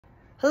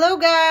Hello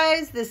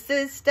guys, this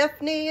is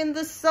Stephanie in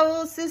the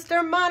Soul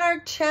Sister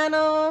Monarch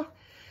channel.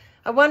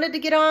 I wanted to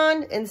get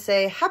on and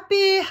say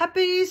happy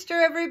Easter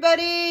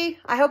everybody.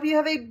 I hope you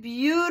have a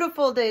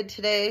beautiful day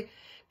today.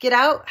 Get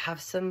out,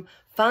 have some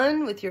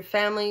fun with your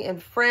family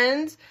and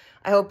friends.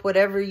 I hope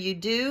whatever you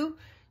do,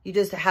 you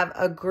just have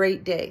a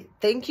great day.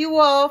 Thank you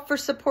all for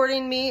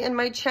supporting me and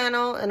my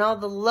channel and all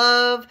the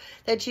love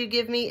that you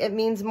give me. It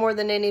means more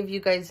than any of you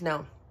guys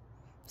know.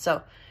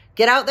 So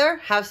get out there,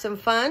 have some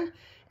fun.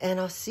 And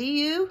I'll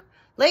see you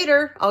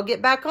later. I'll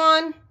get back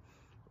on.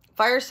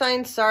 Fire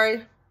signs,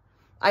 sorry.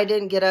 I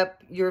didn't get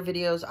up your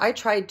videos. I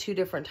tried 2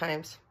 different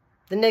times.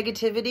 The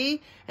negativity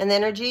and the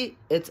energy,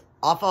 it's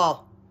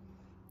awful.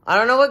 I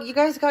don't know what you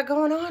guys got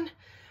going on,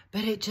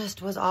 but it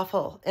just was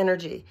awful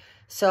energy.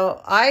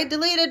 So I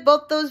deleted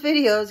both those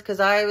videos because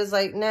I was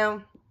like,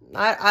 no,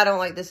 I don't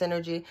like this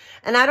energy.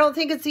 And I don't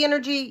think it's the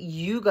energy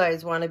you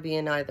guys want to be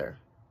in either.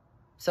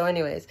 So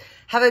anyways,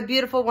 have a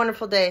beautiful,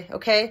 wonderful day,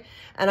 okay?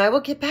 And I will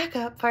get back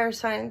up, fire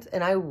signs,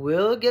 and I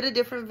will get a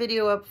different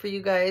video up for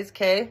you guys,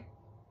 okay?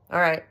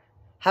 All right.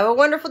 Have a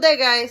wonderful day,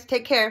 guys.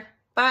 Take care.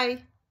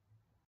 Bye.